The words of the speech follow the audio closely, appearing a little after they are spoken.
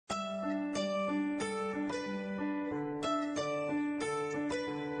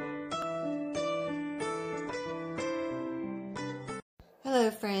Hello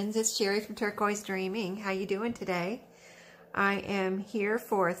friends, it's Sherry from Turquoise Dreaming. How you doing today? I am here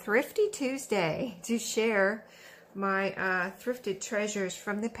for Thrifty Tuesday to share my thrifted treasures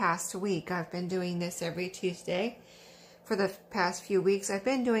from the past week. I've been doing this every Tuesday for the past few weeks. I've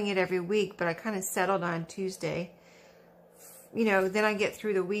been doing it every week, but I kind of settled on Tuesday. You know, then I get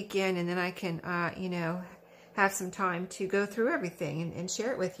through the weekend and then I can, you know, have some time to go through everything and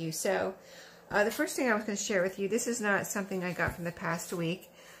share it with you. So, the first thing I was going to share with you, this is not something I got from the past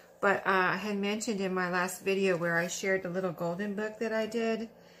week, but I had mentioned in my last video where I shared the little golden book that I did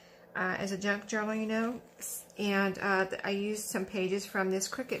as a junk journal, you know, and I used some pages from this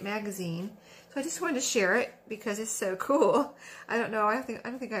Cricket magazine. So I just wanted to share it because it's so cool. I don't know, I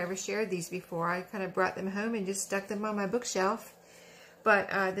don't think I ever shared these before. I kind of brought them home and just stuck them on my bookshelf.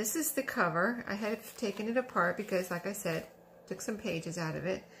 But this is the cover. I had taken it apart because, like I said, took some pages out of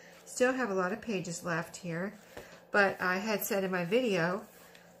it. Still have a lot of pages left here, but I had said in my video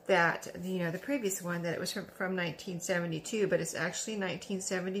that, you know, the previous one, that it was from 1972, but it's actually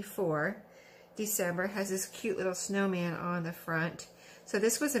 1974. December has this cute little snowman on the front. So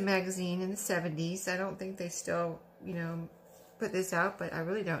this was a magazine in the 70s. I don't think they still, you know, put this out, but I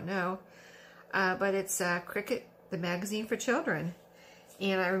really don't know. But it's Cricket, the magazine for children.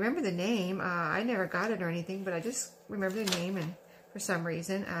 And I remember the name. I never got it or anything, but I just remember the name, and for some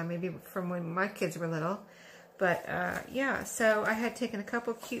reason, maybe from when my kids were little. But yeah, so I had taken a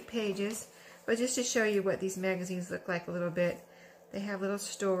couple cute pages, but just to show you what these magazines look like a little bit. They have little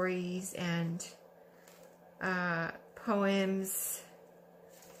stories and poems,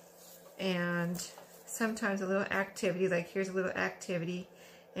 and sometimes a little activity, like here's a little activity,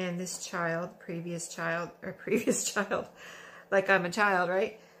 and this child, previous child, like I'm a child,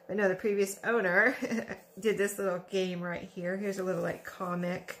 right? I know the previous owner did this little game right here. Here's a little like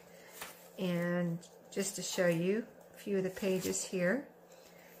comic, and just to show you a few of the pages here.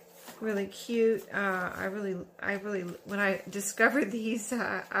 Really cute. I really, when I discovered these,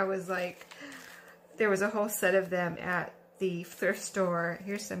 I was like, there was a whole set of them at the thrift store.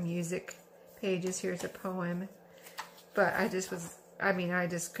 Here's some music pages. Here's a poem. But I just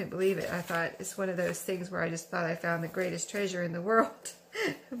couldn't believe it. I thought it's one of those things where I just thought I found the greatest treasure in the world.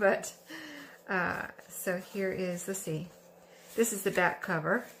 But, so here is, let's see, this is the back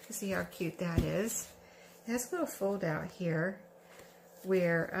cover. You see how cute that is. It has a little fold out here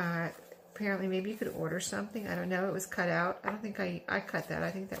where apparently maybe you could order something. I don't know, it was cut out. I don't think I cut that.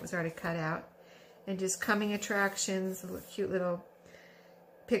 I think that was already cut out. And just coming attractions, cute little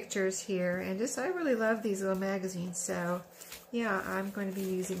pictures here, and just, I really love these little magazines. So yeah, I'm going to be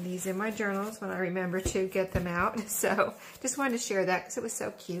using these in my journals when I remember to get them out. So just wanted to share that because it was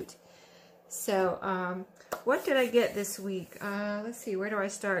so cute. So what did I get this week? Let's see, where do I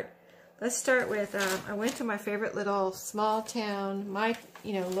start? Let's start with, I went to my favorite little small town, my,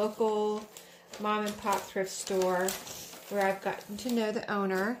 you know, local mom and pop thrift store, where I've gotten to know the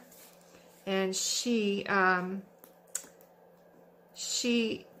owner, and she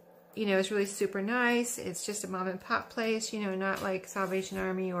you know, is really super nice. It's just a mom and pop place, you know, not like Salvation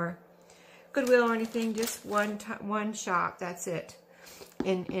Army or Goodwill or anything, just one shop, that's it,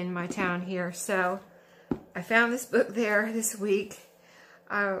 in my town here. So I found this book there this week.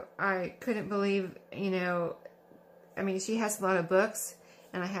 I couldn't believe, you know, I mean, she has a lot of books,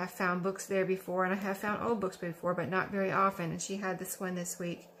 and I have found books there before, and I have found old books before, but not very often, and she had this one this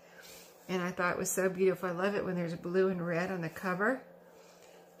week, and I thought it was so beautiful. I love it when there's blue and red on the cover.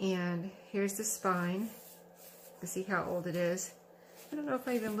 And here's the spine. You see how old it is. I don't know if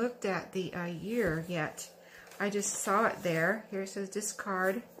I even looked at the year yet. I just saw it there. Here it says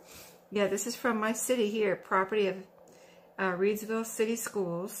discard. Yeah, this is from my city here, property of Reidsville City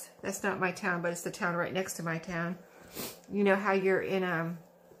Schools. That's not my town, but it's the town right next to my town. You know how you're in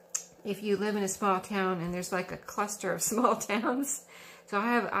if you live in a small town and there's like a cluster of small towns. So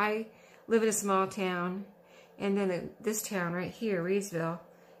I live in a small town, and then this town right here, Reidsville,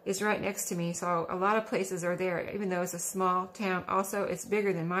 is right next to me. So a lot of places are there, even though it's a small town. Also, it's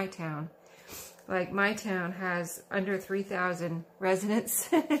bigger than my town. Like, my town has under 3,000 residents.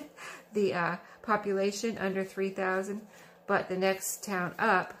 The population under 3,000. But the next town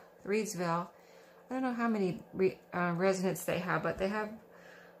up, Reidsville, I don't know how many residents they have, but they have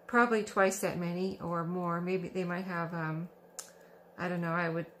probably twice that many or more. Maybe they might have, I don't know,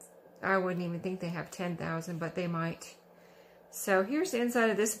 I wouldn't even think they have 10,000, but they might. So here's the inside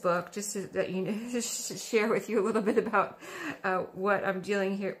of this book, just to let you know, just share with you a little bit about what I'm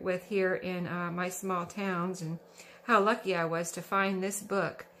dealing with here in my small towns, and how lucky I was to find this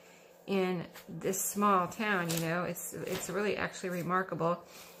book in this small town. You know, it's really actually remarkable.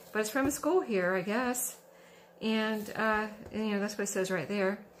 But it's from a school here, I guess, And you know, that's what it says right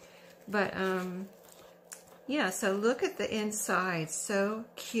there. But yeah, so look at the inside, so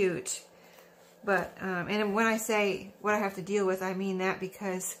cute. But and when I say what I have to deal with, I mean that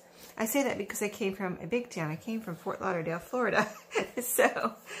because I say that because I came from a big town. I came from Fort Lauderdale, Florida.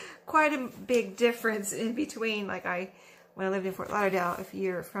 So quite a big difference in between. Like when I lived in Fort Lauderdale, if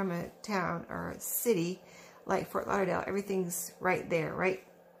you're from a town or a city like Fort Lauderdale, everything's right there, right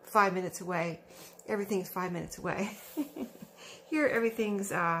 5 minutes away. Everything's 5 minutes away. Here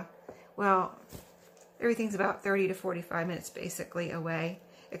everything's well, everything's about 30 to 45 minutes basically away,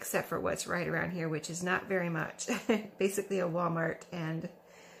 except for what's right around here, which is not very much. Basically a Walmart and,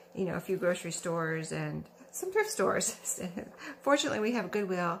 you know, a few grocery stores and some thrift stores. Fortunately, we have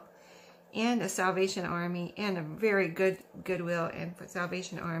Goodwill and a Salvation Army and a very good Goodwill and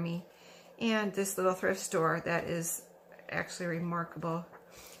Salvation Army and this little thrift store that is actually remarkable,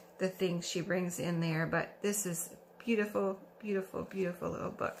 the things she brings in there. But this is beautiful, beautiful, beautiful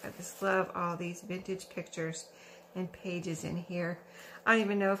little book. I just love all these vintage pictures and pages in here. I don't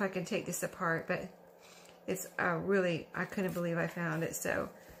even know if I can take this apart, but it's really, I couldn't believe I found it. So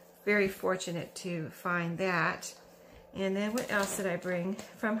very fortunate to find that. And then what else did I bring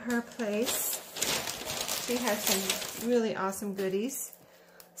from her place? She has some really awesome goodies.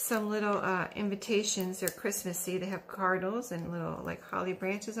 Some little invitations. They're Christmassy. They have cardinals and little like holly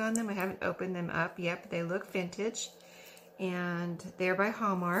branches on them. I haven't opened them up yet, but they look vintage. And they're by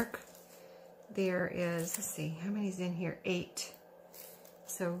Hallmark. There is, let's see, how many's in here? 8.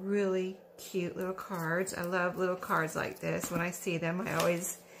 So really cute little cards. I love little cards like this. When I see them, I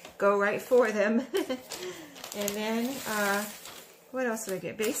always go right for them. And then, what else did I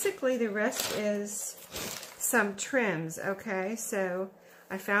get? Basically, the rest is some trims, okay? So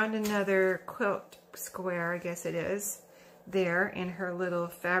I found another quilt square, I guess it is, there in her little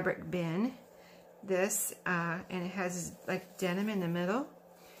fabric bin. This, and it has like denim in the middle.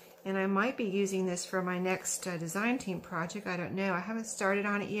 And I might be using this for my next design team project. I don't know. I haven't started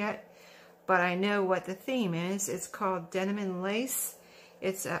on it yet, but I know what the theme is. It's called Denim and Lace.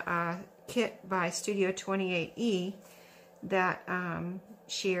 It's a kit by Studio 28E that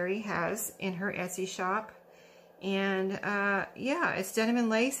Sheree has in her Etsy shop. And yeah, it's denim and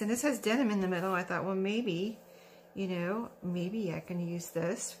lace, and this has denim in the middle. I thought, well, maybe, you know, maybe I can use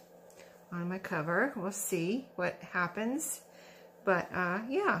this on my cover. We'll see what happens. But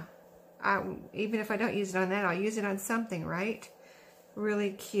yeah, even if I don't use it on that, I'll use it on something, right?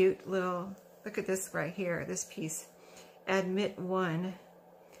 Really cute little, look at this right here, this piece. Admit One.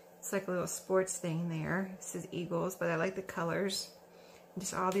 It's like a little sports thing there. It says Eagles, but I like the colors.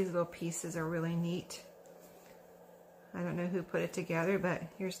 Just all these little pieces are really neat. I don't know who put it together, but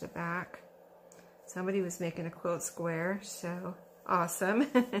here's the back. Somebody was making a quilt square, so awesome.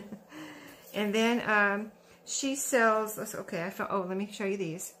 And then she sells, okay, I found, oh, let me show you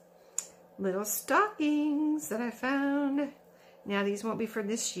these little stockings that I found. Now, these won't be for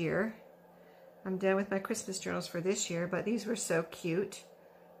this year. I'm done with my Christmas journals for this year, but these were so cute.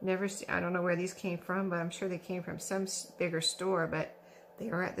 Never see, I don't know where these came from, but I'm sure they came from some bigger store, but they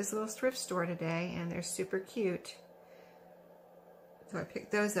are at this little thrift store today, and they're super cute. So I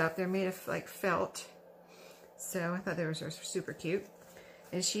picked those up. They're made of like felt. So I thought they were super cute.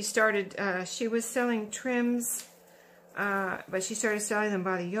 And she started, she was selling trims, but she started selling them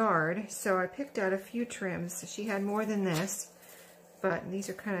by the yard. So I picked out a few trims. She had more than this, but these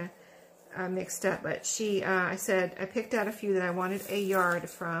are kind of mixed up. But she, I said, I picked out a few that I wanted a yard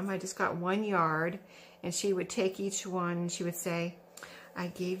from. I just got 1 yard, and she would take each one, and she would say, I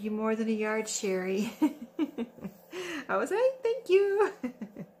gave you more than a yard, Sheree. I was like, thank you.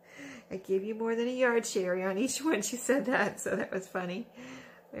 I gave you more than a yard, Sheree, on each one. She said that, so that was funny.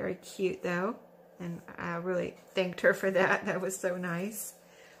 Very cute, though, and I really thanked her for that. That was so nice.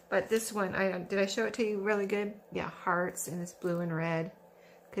 But this one, did I show it to you really good? Yeah, hearts, and it's blue and red.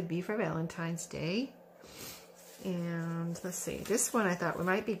 Could be for Valentine's Day. And let's see, this one I thought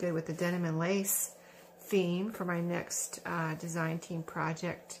might be good with the denim and lace theme for my next design team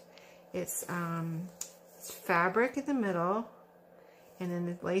project. It's fabric in the middle, and then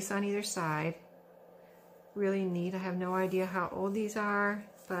the lace on either side. Really neat. I have no idea how old these are,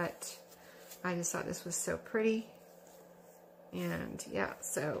 but I just thought this was so pretty. And yeah,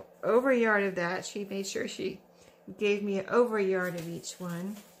 so over a yard of that. She made sure she gave me over a yard of each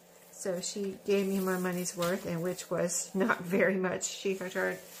one. So she gave me my money's worth, and which was not very much. She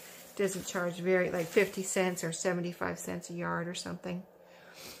doesn't charge very, like 50 cents or 75 cents a yard or something.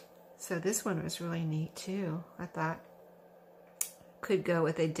 So this one was really neat too. I thought could go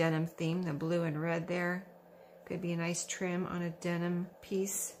with a denim theme, the blue and red there. Could be a nice trim on a denim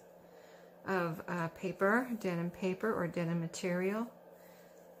piece. of paper, denim paper or denim material.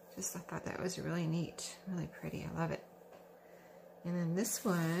 I thought that was really neat, really pretty. I love it. And then this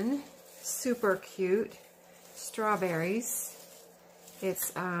one, super cute, strawberries.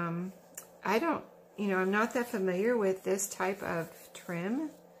 It's, I don't, I'm not that familiar with this type of trim.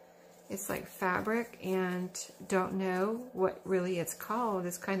 It's like fabric and don't know what really it's called.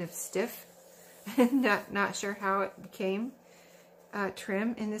 It's kind of stiff. not sure how it became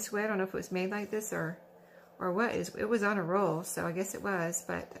trim in this way. I don't know if it was made like this or what. It was on a roll, so I guess it was,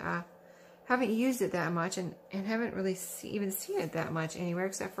 but haven't used it that much and haven't really even seen it that much anywhere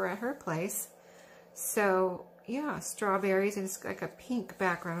except for at her place. So yeah, strawberries, and it's like a pink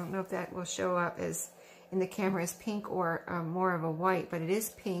background. I don't know if that will show up as in the camera as pink or more of a white, but it is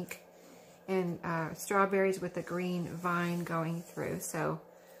pink, and strawberries with a green vine going through. So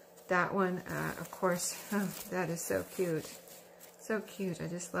that one, of course, oh, that is so cute. So cute. I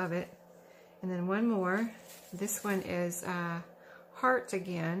just love it. And then one more. This one is heart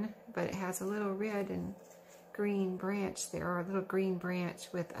again, but it has a little red and green branch there, or a little green branch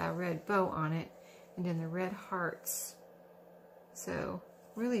with a red bow on it, and then the red hearts. So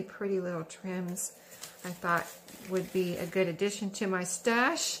really pretty little trims I thought would be a good addition to my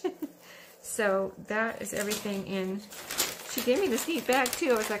stash. So that is everything in. She gave me this neat bag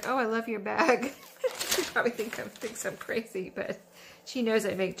too. I was like, oh, I love your bag. She probably thinks I'm crazy, but she knows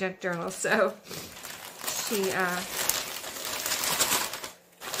I make junk journals, so she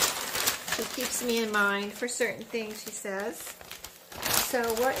keeps me in mind for certain things, she says. So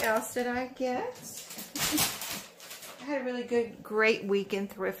what else did I get? I had a really great week in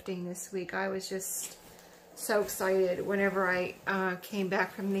thrifting this week. I was just so excited whenever I came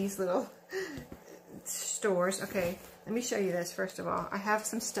back from these little stores. Okay, let me show you this first of all. I have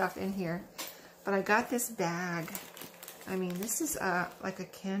some stuff in here, but I got this bag. I mean, this is like a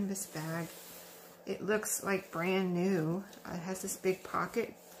canvas bag. It looks like brand new. It has this big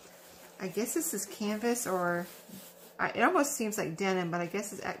pocket. I guess this is canvas, or it almost seems like denim, but I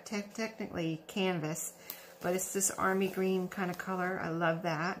guess it's technically canvas. But it's this army green kind of color. I love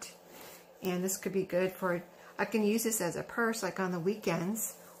that. And this could be good for, I can use this as a purse like on the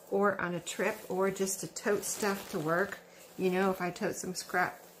weekends or on a trip, or just to tote stuff to work. You know, if I tote some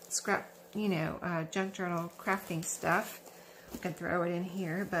scrap, you know, junk journal crafting stuff, I can throw it in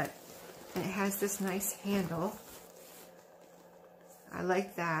here. But, and it has this nice handle. I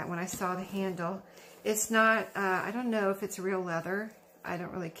like that when I saw the handle. It's not, I don't know if it's real leather. I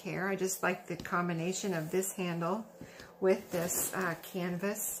don't really care. I just like the combination of this handle with this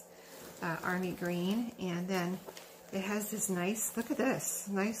canvas army green. And then it has this nice, look at this,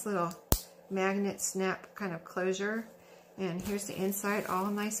 nice little magnet snap kind of closure. And here's the inside, all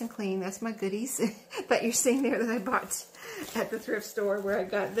nice and clean. That's my goodies that you're seeing there that I bought at the thrift store where I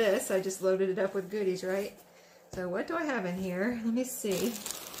got this. I just loaded it up with goodies, right? So what do I have in here? Let me see.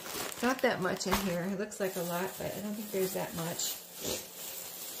 Not that much in here. It looks like a lot, but I don't think there's that much.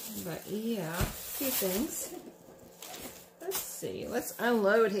 But yeah, a few things. Let's see. Let's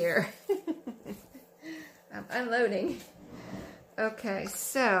unload here. I'm unloading. Okay,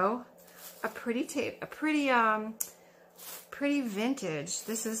 so a pretty vintage.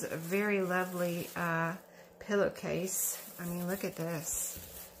 This is a very lovely pillowcase. I mean, look at this.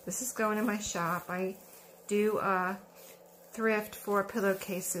 This is going in my shop. I do thrift for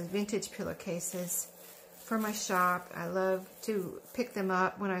pillowcases, vintage pillowcases for my shop. I love to pick them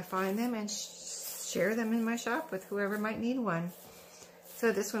up when I find them and share them in my shop with whoever might need one.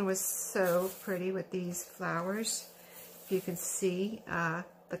 So this one was so pretty with these flowers. If you can see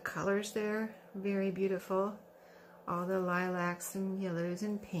the colors there, very beautiful. All the lilacs and yellows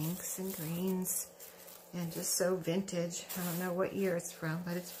and pinks and greens, and just so vintage. I don't know what year it's from,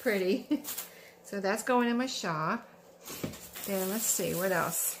 but it's pretty. So that's going in my shop. Then let's see, what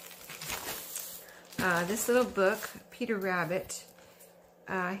else? This little book, Peter Rabbit,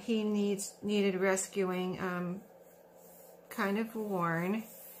 he needed rescuing, kind of worn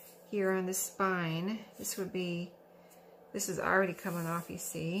here on the spine. This is already coming off, you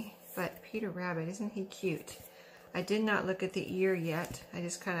see. But Peter Rabbit, isn't he cute? I did not look at the ear yet. I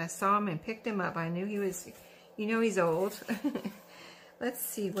just kind of saw him and picked him up. I knew he was, you know, he's old. Let's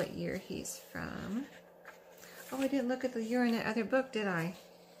see what year he's from. Oh, I didn't look at the year in that other book, did I?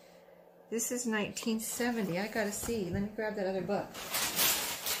 This is 1970. I gotta see. Let me grab that other book.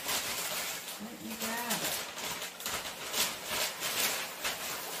 Let me grab it.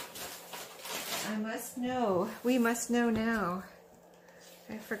 I must know. We must know now.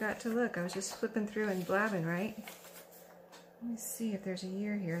 I forgot to look. I was just flipping through and blabbing, right? Let me see if there's a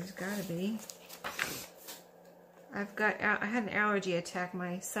year here. There's gotta be. I had an allergy attack.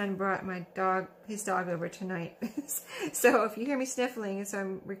 My son brought his dog over tonight. So if you hear me sniffling, it's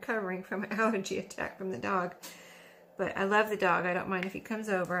I'm recovering from an allergy attack from the dog. But I love the dog. I don't mind if he comes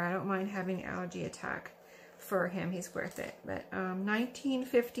over. I don't mind having an allergy attack for him. He's worth it. But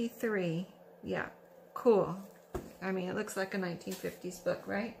 1953. Yeah, cool. I mean, it looks like a 1950s book,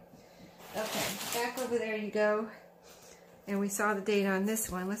 right? Okay, back over there you go. And we saw the date on this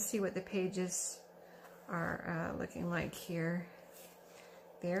one. Let's see what the pages are looking like here.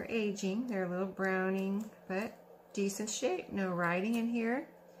 They're aging. They're a little browning, but decent shape. No writing in here.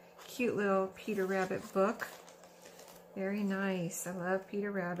 Cute little Peter Rabbit book. Very nice. I love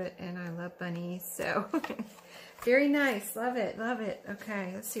Peter Rabbit and I love bunnies. So very nice. Love it. Love it.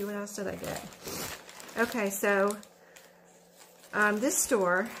 Okay, let's see what else did I get. Okay, so this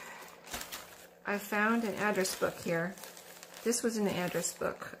store, I found an address book here. This was in the address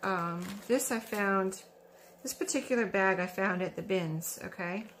book. This particular bag I found at the bins,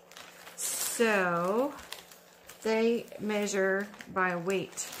 okay? So, they measure by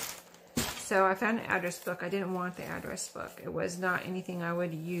weight. So, I found an address book. I didn't want the address book. It was not anything I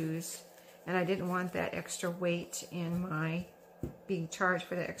would use. And I didn't want that extra weight in my, being charged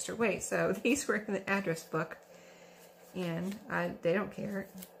for the extra weight. So, these were in the address book. And they don't care.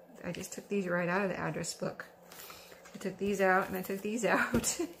 I just took these right out of the address book. I took these out and I took these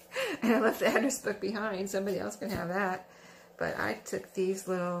out. And I left the address book behind. Somebody else can have that. But I took these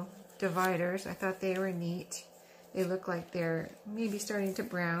little dividers. I thought they were neat. They look like they're maybe starting to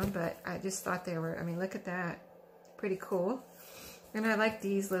brown, but I just thought they were, I mean, look at that. Pretty cool. And I like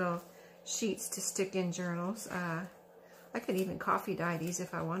these little sheets to stick in journals. I could even coffee dye these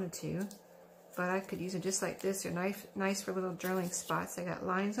if I wanted to. But I could use them just like this. They're nice for little journaling spots. They got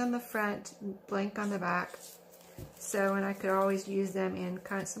lines on the front, blank on the back. So, and I could always use them in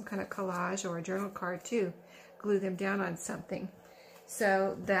some kind of collage or a journal card too. Glue them down on something.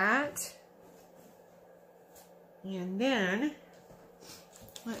 So that, and then,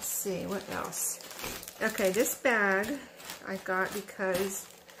 let's see, what else? Okay, this bag I got because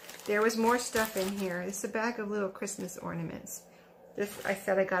there was more stuff in here. It's a bag of little Christmas ornaments. This I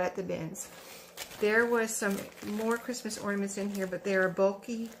said I got at the bins. There was some more Christmas ornaments in here, but they are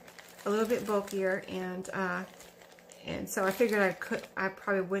bulky, a little bit bulkier, and so I figured I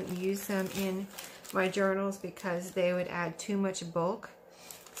probably wouldn't use them in my journals because they would add too much bulk.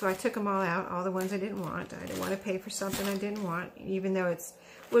 So I took them all out, all the ones I didn't want. I didn't want to pay for something I didn't want, even though it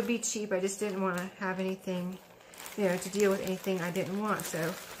would be cheap. I just didn't want to have anything, you know, to deal with anything I didn't want.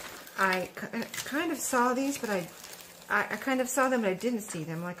 So I kind of saw these, but I kind of saw them, but I didn't see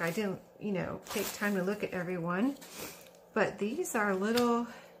them. Like I didn't, you know, take time to look at every one. But these are little,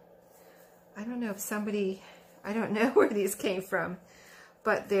 I don't know if somebody, I don't know where these came from,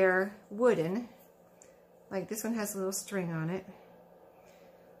 but they're wooden. Like this one has a little string on it.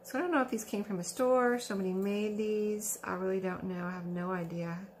 So I don't know if these came from a store, somebody made these. I really don't know. I have no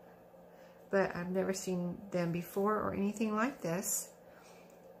idea. But I've never seen them before or anything like this.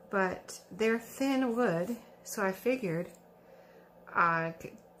 But they're thin wood, so I figured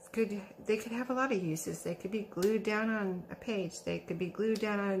they could have a lot of uses. They could be glued down on a page. They could be glued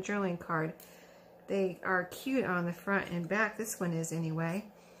down on a journaling card. They are cute on the front and back. This one is anyway.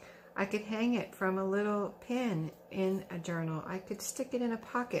 I could hang it from a little pin in a journal. I could stick it in a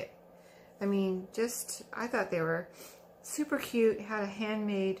pocket. I mean, I thought they were super cute, had a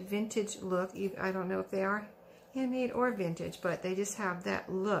handmade vintage look. I don't know if they are handmade or vintage, but they just have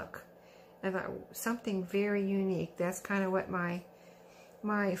that look. I thought something very unique. That's kind of what my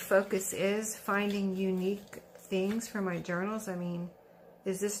focus is, finding unique things for my journals. I mean,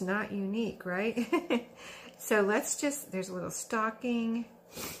 is this not unique, right? So there's a little stocking.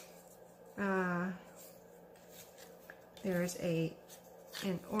 There's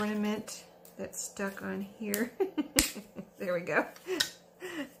an ornament that's stuck on here. There we go.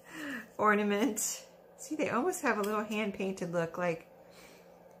 Ornament. See, they almost have a little hand-painted look. Like,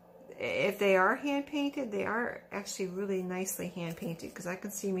 if they are hand-painted, they are actually really nicely hand-painted, because I can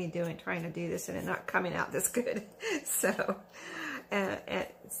see me trying to do this and it not coming out this good. So,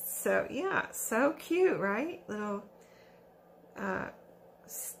 so yeah, so cute, right? Little,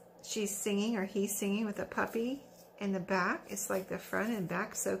 she's singing, or he's singing with a puppy in the back. It's like the front and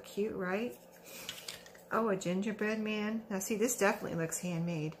back, so cute, right? Oh, a gingerbread man. Now see, this definitely looks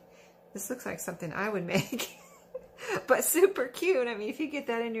handmade. This looks like something I would make. But super cute. I mean, if you get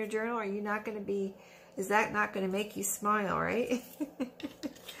that in your journal, are you not going to be, is that not going to make you smile, right?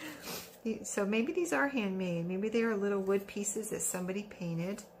 So maybe these are handmade. Maybe they are little wood pieces that somebody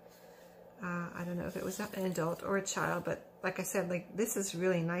painted. I don't know if it was an adult or a child, but like I said, like this is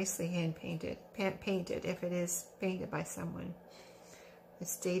really nicely hand painted, if it is painted by someone. It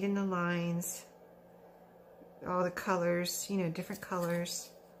stayed in the lines, all the colors, you know, different colors,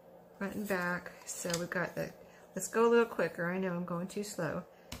 front and back. So we've got the, let's go a little quicker. I know I'm going too slow.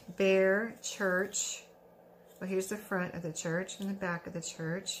 Bear, church. Well, here's the front of the church and the back of the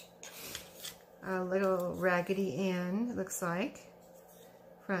church. A little Raggedy Ann, looks like,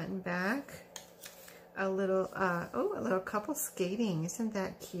 front and back. A little, oh, a little couple skating. Isn't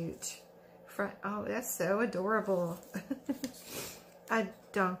that cute? Front, oh, that's so adorable. A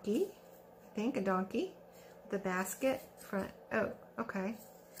donkey, I think, a donkey. The basket, front, oh, okay.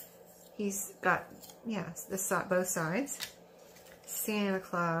 He's got, yeah, both sides. Santa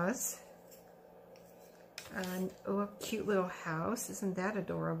Claus. Oh, a cute little house. Isn't that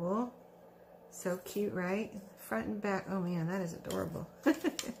adorable? So cute, right? Front and back. Oh man, that is adorable.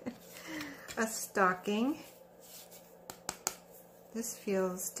 A stocking. This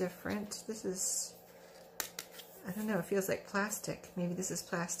feels different. This is, I don't know, it feels like plastic. Maybe this is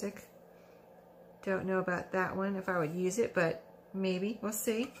plastic. Don't know about that one, if I would use it, but maybe. We'll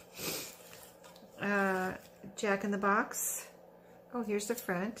see. Jack in the Box. Oh, here's the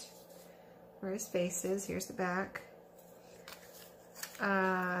front, where his face is. Here's the back.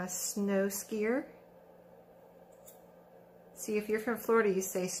 Snow skier. See, if you're from Florida, you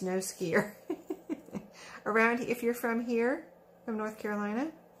say snow skier. Around, if you're from here, from North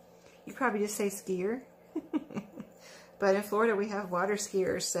Carolina, you probably just say skier. But in Florida, we have water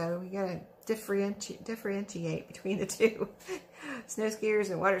skiers, so you gotta differentiate between the two. Snow skiers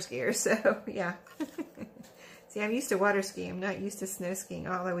and water skiers, so yeah. See, I'm used to water skiing. I'm not used to snow skiing,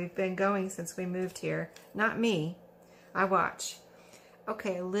 although we've been going since we moved here. Not me. I watch.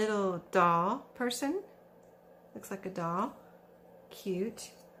 Okay, a little doll person. Looks like a doll.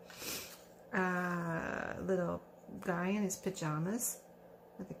 Cute. Little guy in his pajamas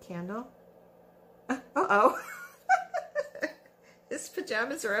with a candle. Uh-oh. His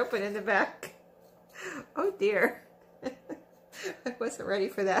pajamas are open in the back. Oh dear. I wasn't ready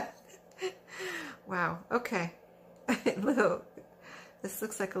for that. Wow, okay. This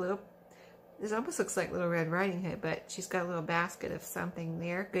looks like a little, this almost looks like Little Red Riding Hood, but she's got a little basket of something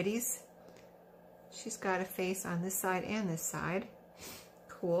there, goodies. She's got a face on this side and this side.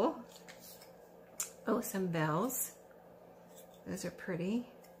 Cool. Oh, some bells. Those are pretty.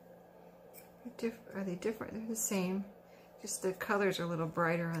 Are they different? They're the same. Just the colors are a little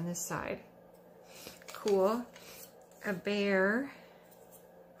brighter on this side. Cool. A bear,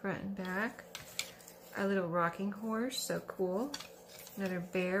 front and back. A little rocking horse, so cool. Another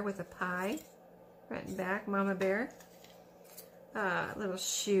bear with a pie, front and back, mama bear. Little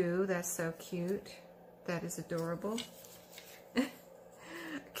shoe, that's so cute. That is adorable.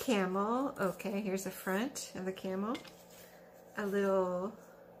 Camel, okay, here's the front of the camel. A little,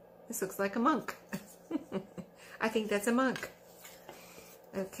 this looks like a monk. I think that's a monk.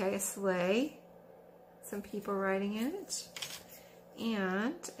 Okay, a sleigh. Some people riding in it.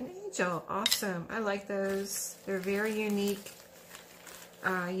 And an angel. Awesome. I like those. They're very unique.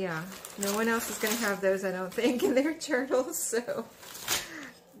 Yeah. No one else is going to have those, I don't think, in their journals. So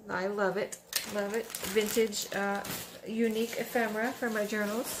I love it. Love it. Vintage, unique ephemera for my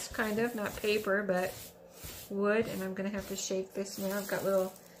journals. Kind of. Not paper, but wood. And I'm going to have to shake this now. I've got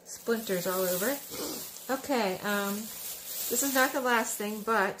little splinters all over. Okay. This is not the last thing,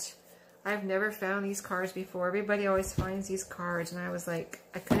 but I've never found these cards before. Everybody always finds these cards, and I was like,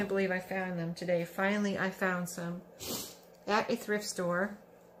 I couldn't believe I found them today. Finally, I found some at a thrift store.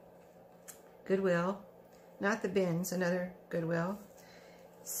 Goodwill. Not the bins, another Goodwill.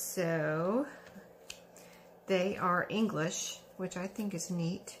 So, they are English, which I think is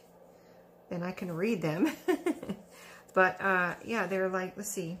neat. Then I can read them. But, yeah, they're like, let's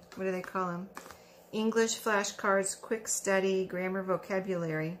see, what do they call them? English flashcards, quick study, grammar,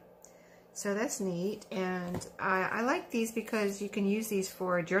 vocabulary. So that's neat, and I like these because you can use these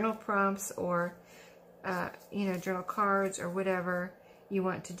for journal prompts or, you know, journal cards or whatever you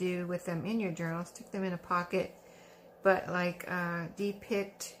want to do with them in your journal. Stick them in a pocket, but like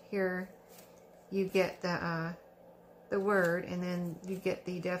depict here, you get the word, and then you get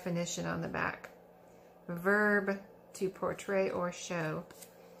the definition on the back. Verb, to portray or show.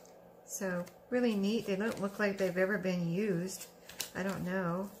 So really neat. They don't look like they've ever been used. I don't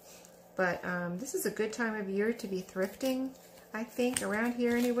know. But this is a good time of year to be thrifting, I think. Around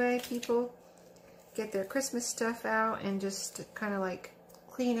here anyway, people get their Christmas stuff out and just kind of like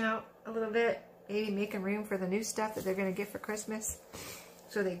clean out a little bit. Maybe making room for the new stuff that they're going to get for Christmas.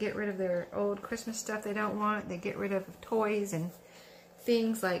 So they get rid of their old Christmas stuff they don't want. They get rid of toys and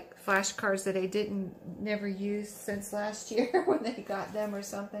things like flashcards that I never used since last year when they got them or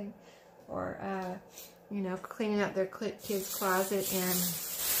something, or you know, cleaning up their kids' closet and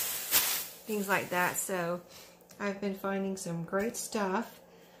things like that. So I've been finding some great stuff.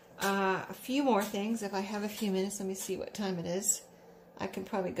 A few more things if I have a few minutes. Let me see what time it is. I can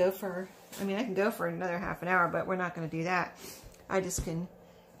probably go for, I mean, I can go for another half an hour, but we're not going to do that. I just can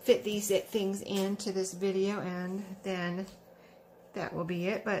fit these things into this video, and then that will be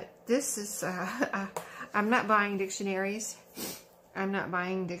it. But this is, I'm not buying dictionaries. I'm not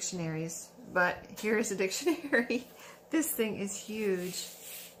buying dictionaries, but here's a dictionary. This thing is huge,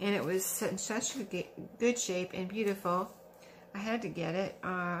 and it was in such good shape and beautiful. I had to get it,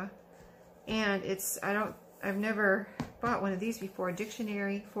 and it's, I've never bought one of these before, a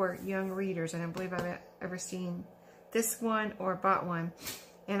dictionary for young readers. I don't believe I've ever seen this one or bought one.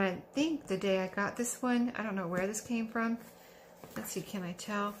 And I think the day I got this one, I don't know where this came from. Let's see, can I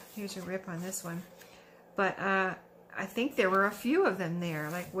tell? Here's a rip on this one. But I think there were a few of them there.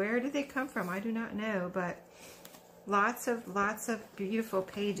 Like, where did they come from? I do not know, but lots of beautiful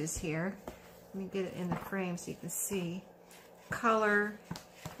pages here. Let me get it in the frame so you can see. Color,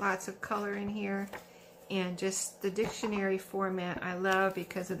 lots of color in here. And just the dictionary format I love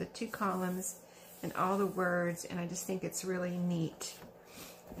because of the 2 columns and all the words, and I just think it's really neat.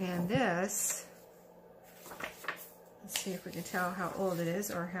 And this, let's see if we can tell how old it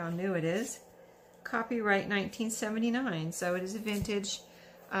is or how new it is. Copyright 1979, so it is a vintage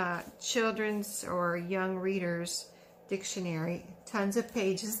children's or young readers dictionary. Tons of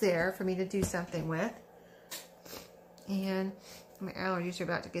pages there for me to do something with. And my allergies are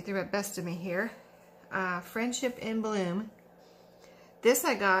about to get the best of me here. Friendship in Bloom. This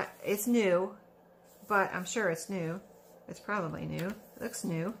I got, it's new, but I'm sure it's new. It's probably new. It looks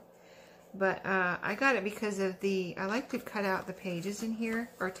new. But I got it because of the, I like to cut out the pages in here,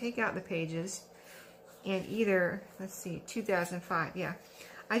 or take out the pages, and either, let's see, 2005, yeah.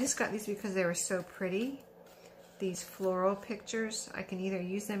 I just got these because they were so pretty. These floral pictures, I can either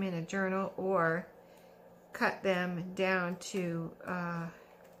use them in a journal or cut them down to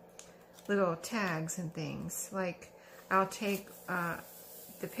little tags and things. Like, I'll take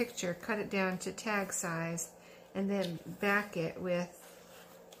the picture, cut it down to tag size, and then back it with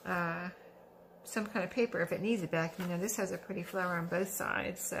some kind of paper if it needs it back. You know, this has a pretty flower on both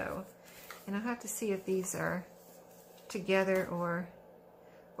sides, so, and I'll have to see if these are together or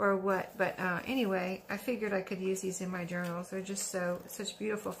what. But anyway, I figured I could use these in my journals. They're just such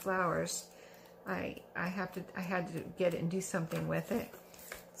beautiful flowers. I had to get it and do something with it.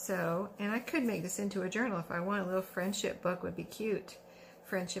 So, and I could make this into a journal if I want. A little friendship book would be cute.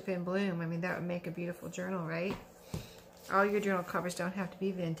 Friendship in Bloom. I mean, that would make a beautiful journal, right? All your journal covers don't have to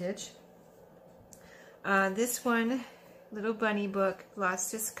be vintage. This one, little bunny book,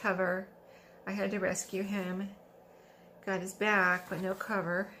 lost his cover. I had to rescue him. Got his back, but no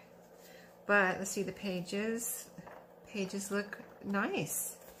cover. But let's see the pages. Pages look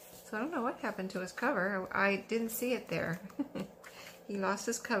nice. So I don't know what happened to his cover. I didn't see it there. He lost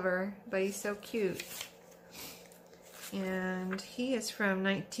his cover, but he's so cute. And he is from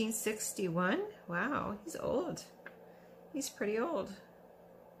 1961. Wow, he's old. He's pretty old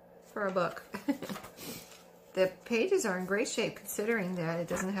for a book. The pages are in great shape considering that it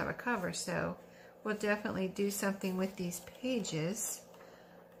doesn't have a cover, so we'll definitely do something with these pages.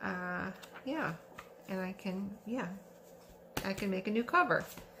 Yeah, and I can make a new cover.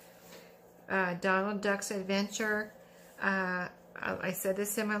 Donald Duck's Adventure. I said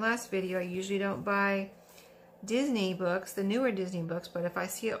this in my last video. I usually don't buy Disney books, the newer Disney books, but if I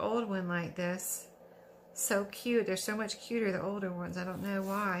see an old one like this, so cute. They're so much cuter, the older ones. I don't know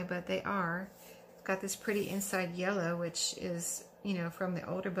why, but they are. It's got this pretty inside yellow, which is, you know, from the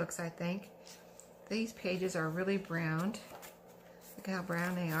older books, I think. These pages are really browned. Look how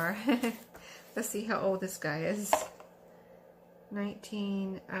brown they are. Let's see how old this guy is.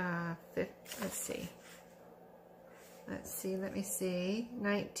 1950. Let me see.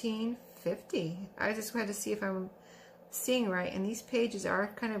 1950. I just had to see if I'm seeing right. And these pages are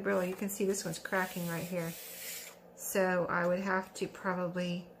kind of brilliant. You can see this one's cracking right here. So I would have to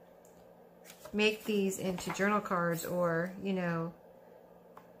probably make these into journal cards, or, you know,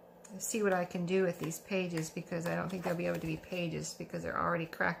 see what I can do with these pages, because I don't think they'll be able to be pages because they're already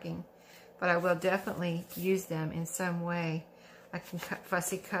cracking. But I will definitely use them in some way. I can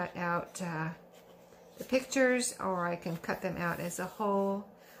fussy cut out the pictures, or I can cut them out as a whole.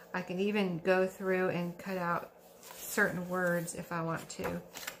 I can even go through and cut out certain words if I want to,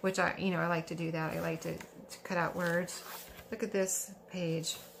 which I like to do that. I like to cut out words. Look at this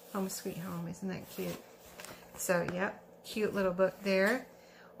page, Home Sweet Home. Isn't that cute? So, yep, Cute little book there.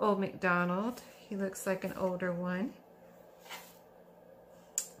 Old MacDonald. He looks like an older one.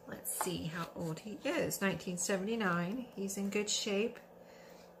 Let's see how old he is. 1979. He's in good shape.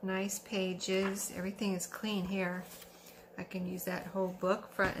 Nice pages. Everything is clean here. I can use that whole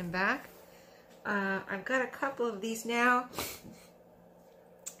book, front and back. I've got a couple of these now.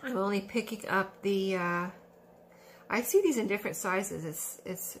 I'm only picking up the, I see these in different sizes.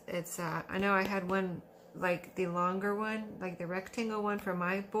 I know I had one, like the longer one, like the rectangle one for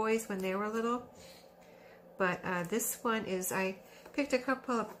my boys when they were little. But this one is, I picked up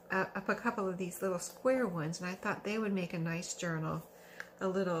a couple of these little square ones, and I thought they would make a nice journal. A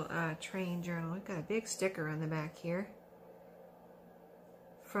little train journal. I've got a big sticker on the back here.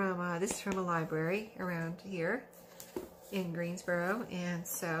 This is from a library around here in Greensboro, and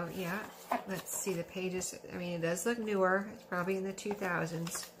so yeah, let's see the pages. I mean, it does look newer. It's probably in the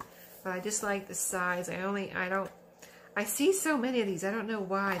 2000s, but I just like the size. I see so many of these. I don't know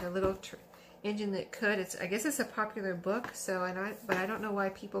why. The little engine that could. I guess it's a popular book. So but I don't know why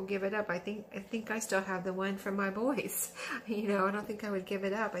people give it up. I think I still have the one from my boys. You know, I don't think I would give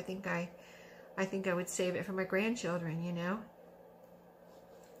it up. I think I would save it for my grandchildren. You know.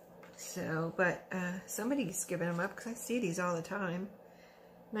 So, but somebody's giving them up because I see these all the time.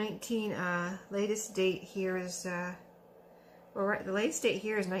 Latest date here is, well, right, the latest date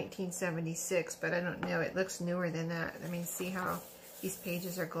here is 1976, but I don't know. It looks newer than that. I mean, see how these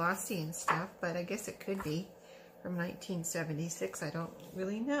pages are glossy and stuff, but I guess it could be from 1976. I don't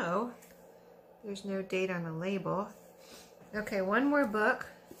really know. There's no date on the label. Okay, one more book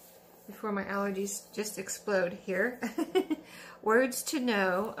before my allergies just explode here. Words to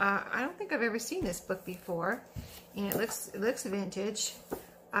Know. I don't think I've ever seen this book before, and it looks vintage.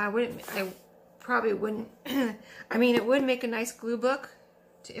 I probably wouldn't. I mean, it would make a nice glue book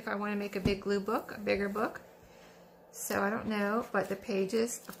if I want to make a big glue book, a bigger book. So I don't know, but the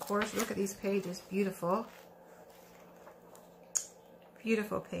pages, of course, look at these pages, beautiful.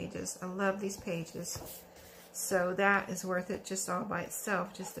 Beautiful pages. I love these pages. So that is worth it just all by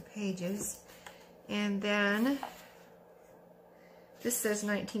itself, just the pages. And then this says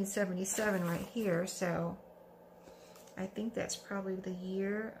 1977 right here, so I think that's probably the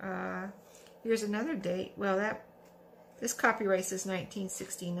year. Here's another date. Well, this copyright says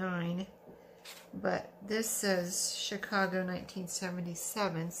 1969, but this says Chicago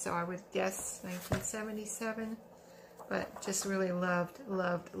 1977, so I would guess 1977. But just really loved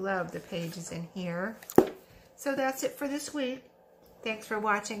the pages in here. So that's it for this week. Thanks for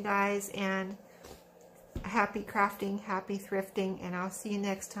watching, guys, and happy crafting, happy thrifting, and I'll see you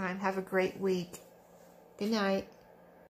next time. Have a great week. Good night.